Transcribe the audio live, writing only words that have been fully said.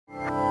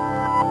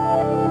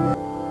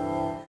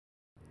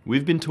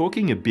We've been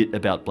talking a bit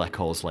about black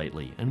holes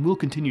lately, and we'll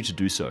continue to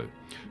do so.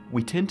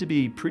 We tend to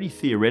be pretty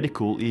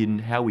theoretical in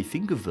how we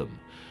think of them,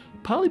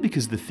 partly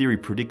because the theory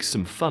predicts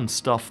some fun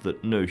stuff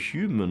that no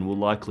human will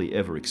likely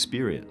ever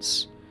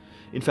experience.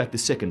 In fact, the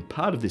second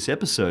part of this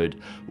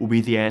episode will be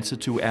the answer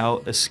to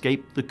our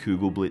Escape the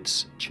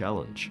Kugelblitz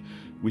challenge,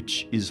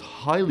 which is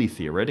highly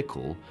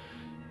theoretical,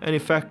 and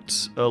in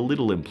fact, a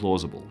little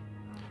implausible.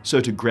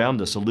 So to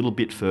ground us a little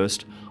bit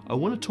first, I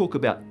want to talk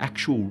about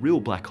actual real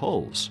black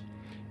holes.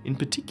 In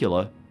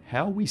particular,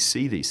 how we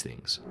see these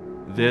things.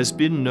 There's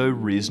been no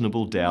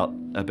reasonable doubt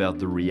about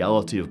the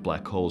reality of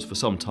black holes for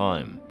some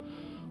time.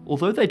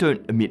 Although they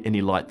don't emit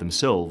any light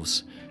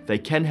themselves, they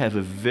can have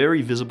a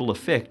very visible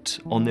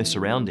effect on their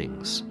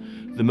surroundings.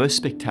 The most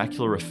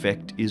spectacular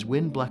effect is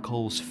when black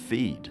holes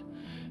feed.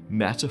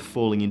 Matter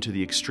falling into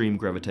the extreme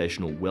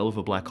gravitational well of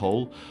a black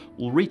hole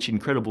will reach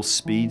incredible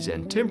speeds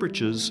and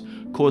temperatures,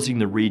 causing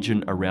the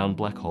region around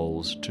black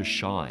holes to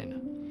shine.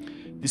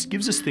 This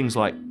gives us things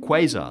like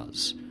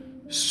quasars,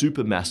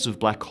 supermassive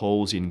black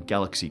holes in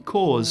galaxy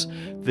cores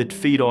that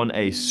feed on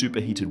a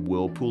superheated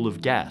whirlpool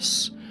of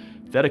gas.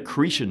 That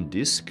accretion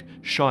disk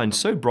shines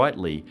so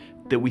brightly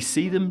that we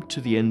see them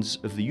to the ends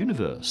of the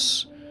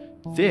universe.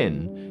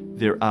 Then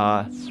there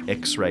are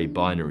X-ray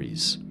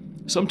binaries.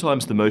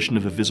 Sometimes the motion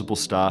of a visible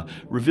star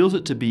reveals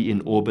it to be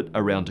in orbit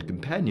around a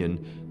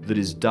companion that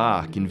is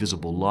dark in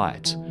visible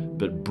light,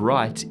 but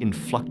bright in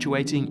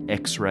fluctuating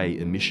X-ray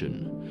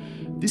emission.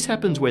 This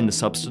happens when the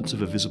substance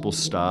of a visible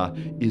star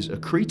is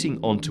accreting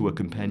onto a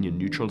companion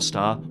neutron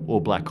star or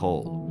black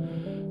hole.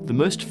 The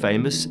most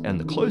famous and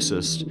the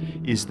closest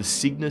is the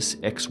Cygnus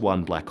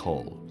X1 black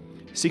hole,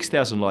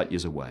 6,000 light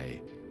years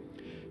away.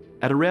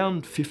 At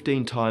around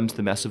 15 times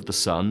the mass of the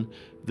Sun,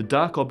 the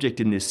dark object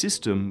in this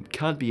system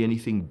can't be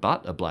anything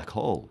but a black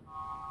hole.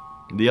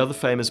 The other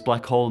famous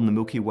black hole in the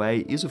Milky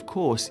Way is, of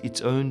course,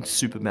 its own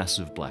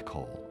supermassive black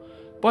hole.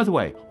 By the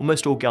way,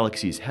 almost all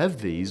galaxies have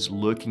these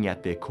lurking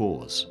at their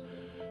cores.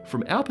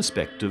 From our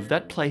perspective,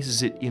 that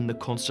places it in the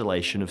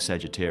constellation of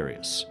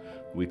Sagittarius.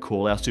 We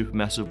call our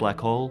supermassive black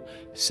hole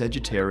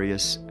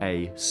Sagittarius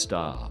A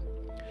star.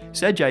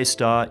 Sag A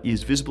star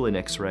is visible in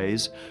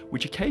X-rays,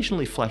 which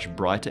occasionally flash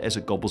brighter as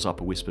it gobbles up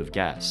a wisp of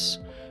gas.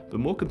 But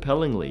more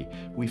compellingly,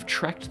 we've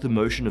tracked the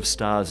motion of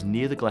stars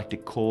near the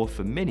galactic core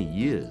for many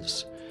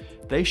years.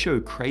 They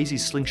show crazy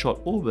slingshot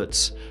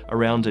orbits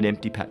around an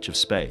empty patch of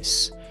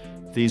space.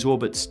 These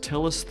orbits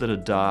tell us that a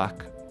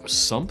dark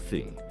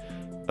something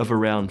of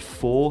around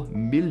 4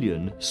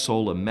 million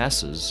solar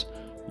masses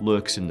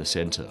lurks in the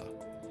center.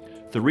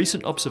 The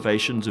recent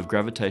observations of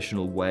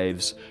gravitational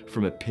waves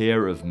from a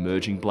pair of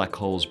merging black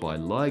holes by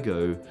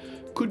LIGO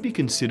could be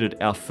considered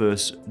our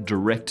first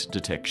direct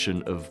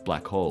detection of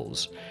black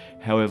holes.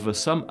 However,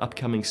 some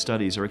upcoming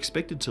studies are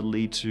expected to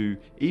lead to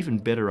even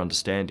better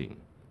understanding.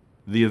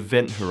 The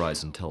Event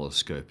Horizon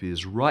Telescope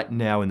is right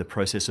now in the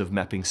process of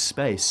mapping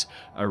space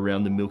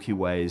around the Milky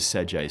Way's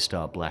Sag A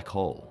star black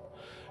hole.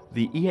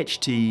 The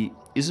EHT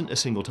isn't a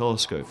single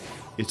telescope.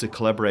 It's a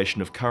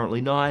collaboration of currently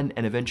 9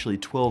 and eventually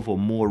 12 or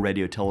more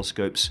radio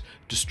telescopes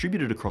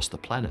distributed across the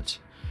planet.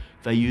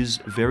 They use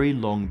Very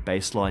Long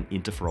Baseline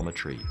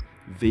Interferometry,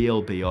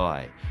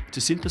 VLBI,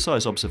 to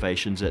synthesize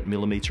observations at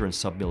millimeter and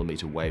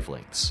submillimeter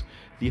wavelengths.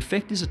 The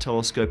effect is a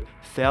telescope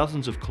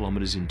thousands of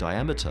kilometers in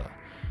diameter,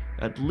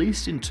 at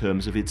least in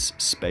terms of its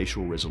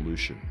spatial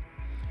resolution.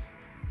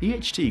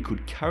 EHT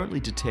could currently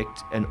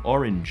detect an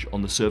orange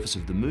on the surface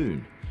of the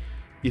Moon,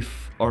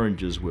 if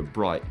oranges were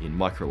bright in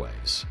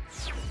microwaves.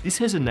 This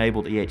has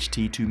enabled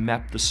EHT to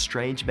map the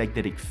strange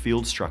magnetic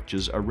field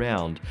structures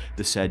around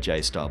the Sag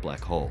A star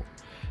black hole.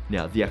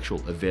 Now, the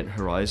actual event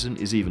horizon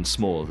is even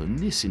smaller than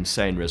this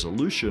insane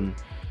resolution,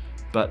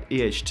 but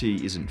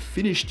EHT isn't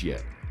finished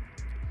yet.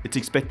 It's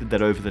expected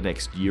that over the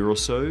next year or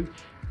so,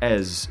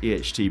 as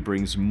EHT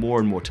brings more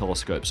and more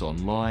telescopes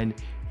online,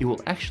 it will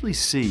actually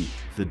see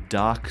the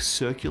dark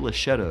circular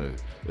shadow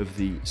of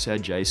the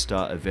Sag A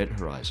star event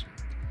horizon.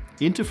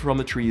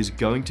 Interferometry is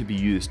going to be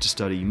used to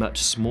study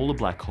much smaller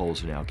black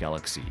holes in our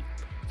galaxy,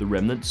 the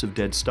remnants of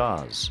dead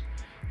stars.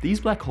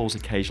 These black holes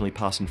occasionally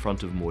pass in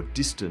front of more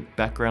distant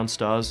background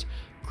stars,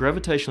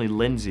 gravitationally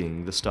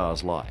lensing the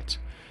star's light.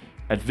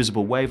 At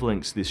visible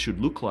wavelengths, this should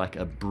look like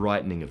a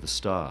brightening of the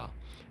star,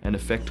 an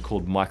effect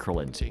called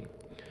microlensing.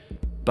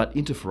 But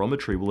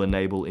interferometry will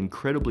enable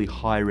incredibly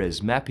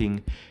high-res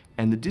mapping,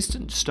 and the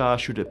distant star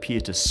should appear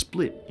to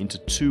split into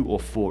 2 or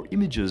 4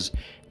 images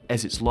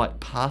as its light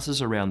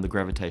passes around the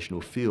gravitational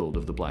field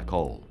of the black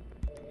hole.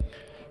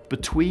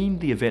 Between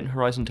the Event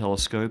Horizon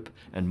Telescope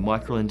and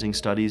microlensing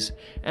studies,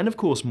 and of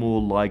course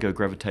more LIGO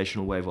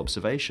gravitational wave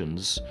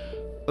observations,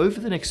 over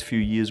the next few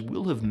years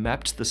we'll have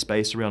mapped the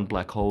space around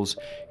black holes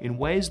in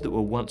ways that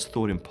were once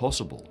thought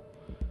impossible.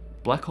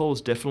 Black holes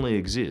definitely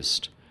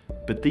exist,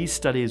 but these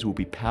studies will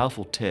be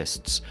powerful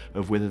tests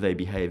of whether they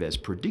behave as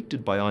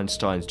predicted by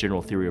Einstein's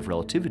general theory of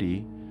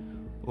relativity,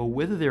 or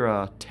whether there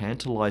are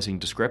tantalizing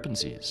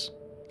discrepancies.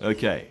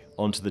 Okay,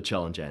 on to the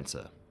challenge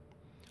answer.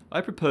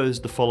 I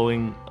proposed the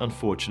following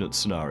unfortunate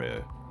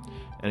scenario.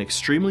 an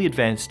extremely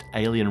advanced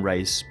alien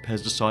race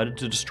has decided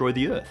to destroy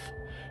the Earth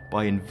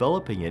by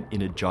enveloping it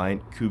in a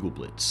giant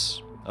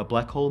Kugelblitz, a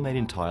black hole made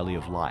entirely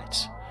of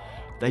light.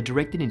 They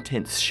direct an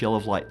intense shell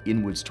of light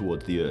inwards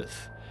towards the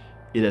Earth.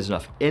 It has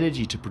enough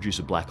energy to produce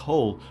a black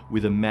hole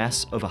with a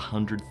mass of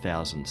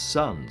 100,000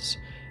 suns,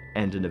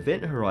 and an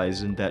event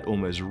horizon that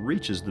almost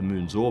reaches the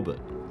Moon's orbit.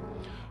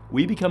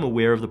 We become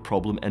aware of the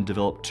problem and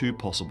develop two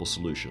possible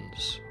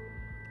solutions.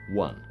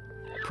 1.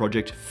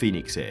 Project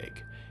Phoenix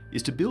Egg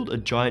is to build a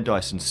giant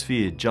Dyson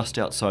sphere just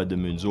outside the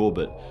Moon's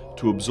orbit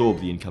to absorb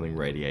the incoming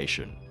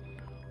radiation.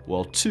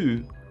 While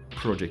 2.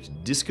 Project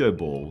Disco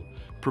Ball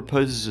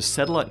proposes a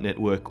satellite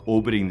network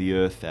orbiting the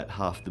Earth at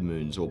half the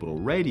Moon's orbital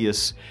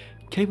radius,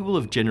 capable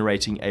of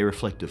generating a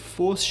reflective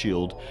force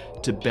shield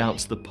to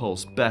bounce the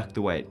pulse back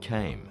the way it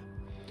came.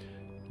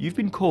 You've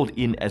been called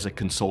in as a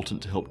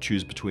consultant to help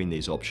choose between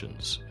these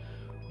options.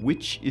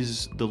 Which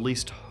is the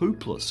least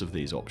hopeless of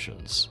these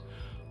options?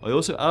 I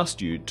also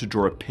asked you to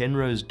draw a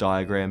Penrose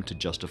diagram to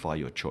justify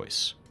your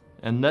choice.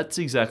 And that's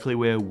exactly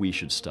where we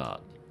should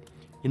start.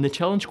 In the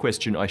challenge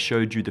question, I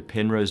showed you the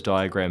Penrose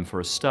diagram for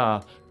a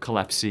star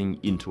collapsing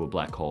into a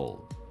black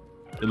hole.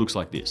 It looks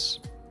like this.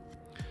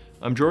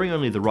 I'm drawing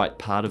only the right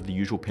part of the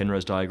usual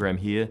Penrose diagram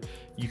here.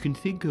 You can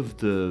think of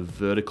the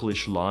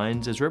vertical-ish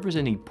lines as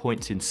representing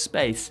points in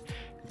space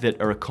that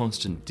are a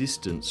constant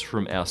distance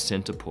from our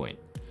center point.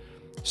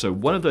 So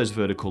one of those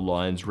vertical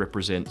lines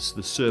represents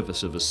the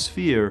surface of a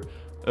sphere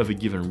of a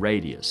given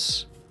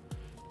radius.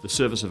 The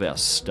surface of our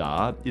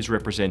star is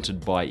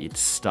represented by its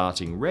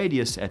starting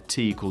radius at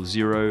t =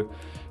 0,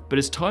 but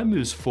as time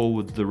moves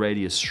forward, the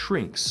radius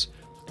shrinks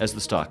as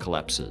the star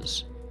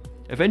collapses.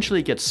 Eventually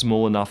it gets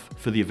small enough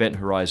for the event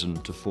horizon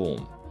to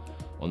form.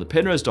 On the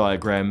Penrose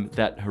diagram,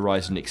 that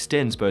horizon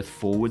extends both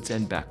forwards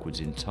and backwards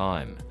in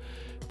time.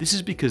 This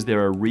is because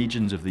there are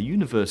regions of the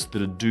universe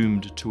that are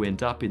doomed to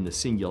end up in the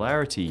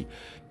singularity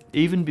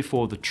even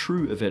before the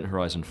true event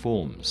horizon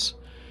forms.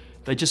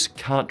 They just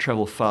can't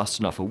travel fast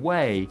enough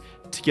away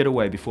to get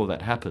away before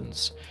that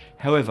happens.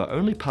 However,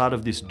 only part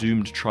of this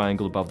doomed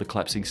triangle above the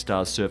collapsing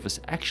star's surface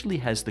actually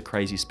has the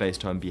crazy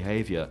space-time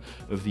behavior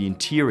of the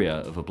interior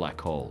of a black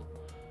hole.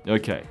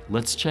 Okay,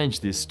 let's change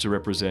this to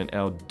represent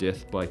our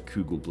death by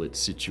Kugelblitz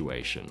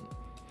situation.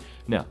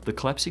 Now, the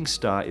collapsing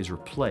star is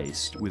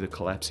replaced with a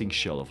collapsing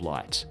shell of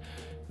light.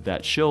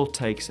 That shell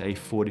takes a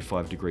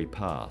 45-degree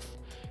path,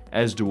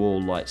 as do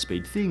all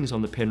light-speed things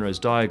on the Penrose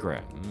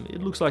diagram.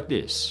 It looks like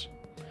this.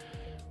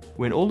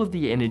 When all of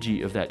the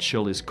energy of that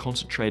shell is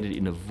concentrated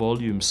in a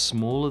volume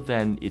smaller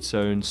than its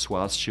own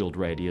Schwarzschild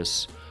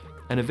radius,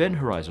 an event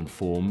horizon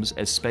forms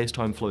as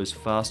space-time flows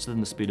faster than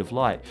the speed of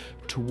light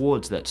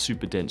towards that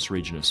super-dense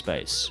region of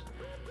space.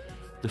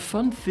 The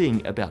fun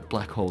thing about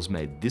black holes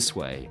made this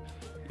way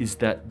is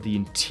that the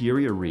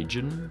interior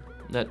region,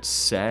 that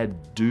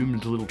sad,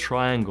 doomed little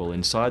triangle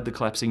inside the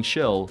collapsing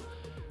shell,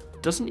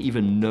 doesn't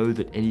even know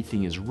that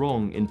anything is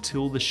wrong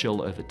until the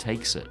shell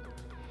overtakes it.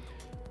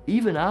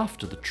 Even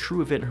after the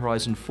true event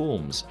horizon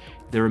forms,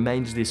 there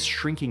remains this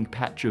shrinking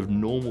patch of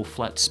normal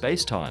flat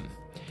space-time.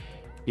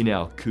 In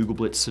our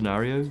Kugelblitz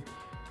scenario,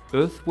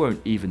 Earth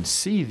won't even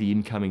see the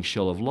incoming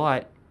shell of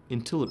light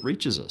until it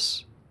reaches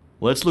us.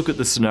 Let's look at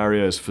the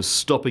scenarios for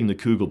stopping the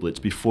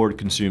Kugelblitz before it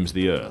consumes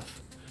the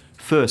Earth.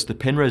 First, the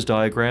Penrose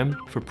diagram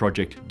for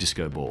Project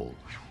Disco Ball.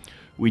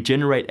 We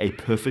generate a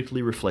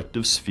perfectly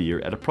reflective sphere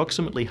at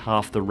approximately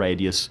half the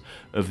radius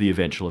of the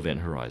eventual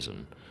event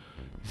horizon.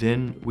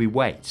 Then we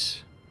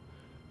wait.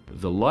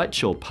 The light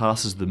shell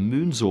passes the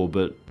Moon's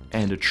orbit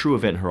and a true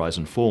event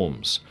horizon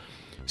forms.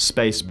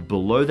 Space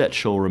below that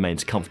shell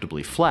remains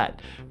comfortably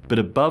flat, but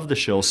above the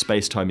shell,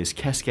 space-time is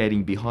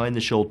cascading behind the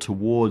shell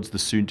towards the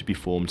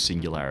soon-to-be-formed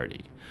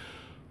singularity.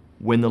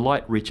 When the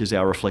light reaches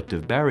our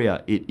reflective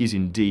barrier, it is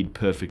indeed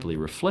perfectly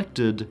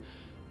reflected,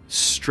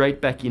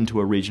 straight back into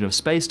a region of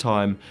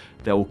space-time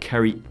that will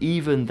carry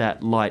even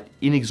that light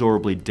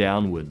inexorably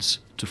downwards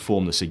to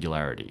form the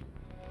singularity.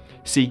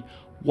 See,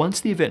 once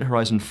the event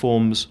horizon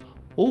forms,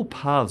 all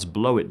paths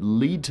below it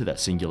lead to that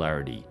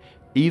singularity,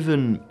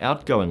 even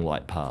outgoing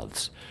light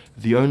paths.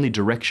 The only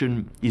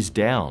direction is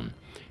down.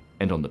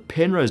 And on the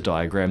Penrose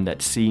diagram,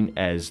 that's seen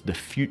as the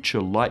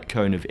future light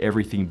cone of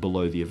everything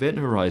below the event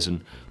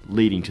horizon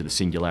leading to the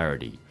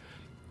singularity,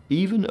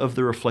 even of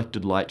the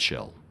reflected light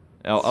shell.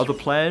 Our other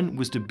plan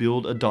was to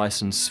build a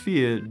Dyson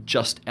sphere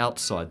just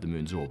outside the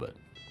Moon's orbit.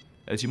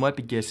 As you might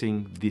be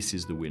guessing, this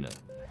is the winner.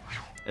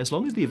 As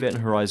long as the event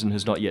horizon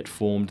has not yet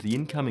formed, the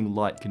incoming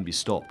light can be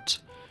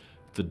stopped.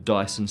 The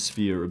Dyson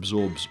sphere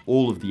absorbs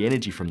all of the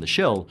energy from the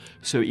shell,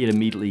 so it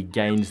immediately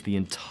gains the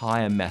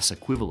entire mass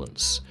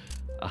equivalence,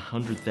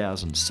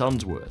 100,000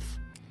 suns worth.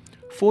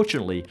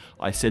 Fortunately,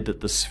 I said that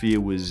the sphere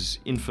was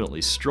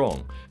infinitely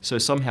strong, so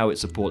somehow it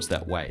supports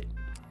that weight.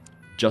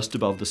 Just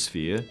above the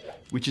sphere,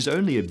 which is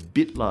only a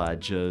bit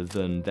larger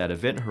than that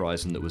event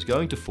horizon that was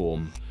going to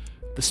form,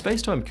 the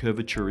space-time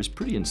curvature is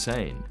pretty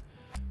insane.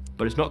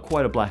 But it's not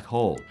quite a black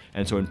hole,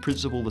 and so in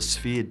principle the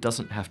sphere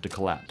doesn't have to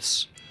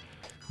collapse.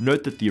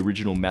 Note that the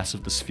original mass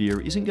of the sphere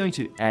isn't going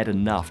to add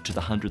enough to the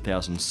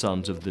 100,000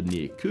 suns of the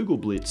near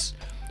Kugelblitz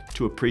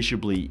to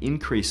appreciably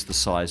increase the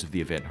size of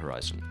the event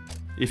horizon.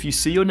 If you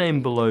see your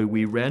name below,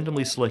 we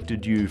randomly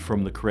selected you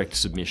from the correct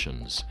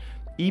submissions.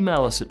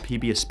 Email us at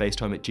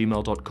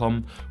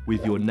pbsspacetime@gmail.com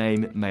with your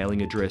name,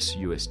 mailing address,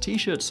 US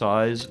t-shirt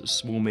size,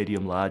 small,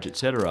 medium, large,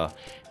 etc.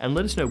 and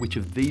let us know which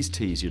of these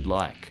teas you'd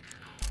like.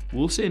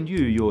 We'll send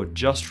you your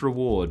just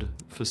reward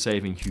for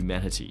saving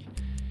humanity.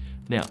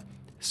 Now,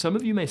 some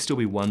of you may still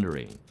be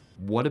wondering,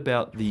 what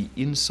about the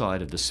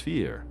inside of the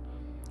sphere?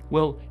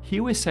 Well,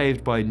 here we're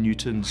saved by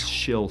Newton's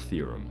shell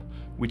theorem,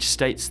 which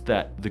states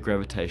that the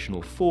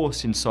gravitational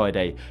force inside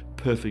a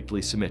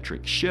perfectly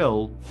symmetric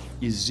shell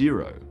is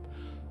zero.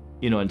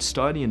 In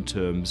Einsteinian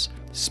terms,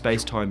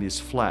 space-time is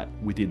flat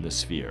within the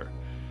sphere.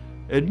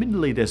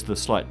 Admittedly, there's the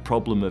slight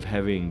problem of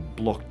having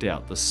blocked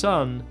out the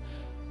sun,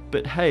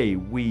 but hey,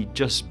 we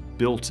just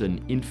built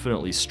an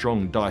infinitely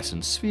strong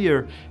Dyson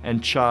sphere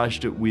and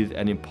charged it with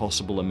an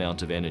impossible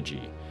amount of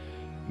energy.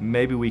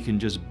 Maybe we can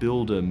just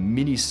build a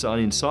mini sun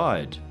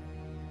inside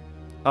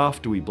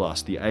after we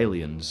blast the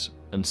aliens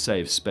and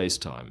save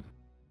space-time.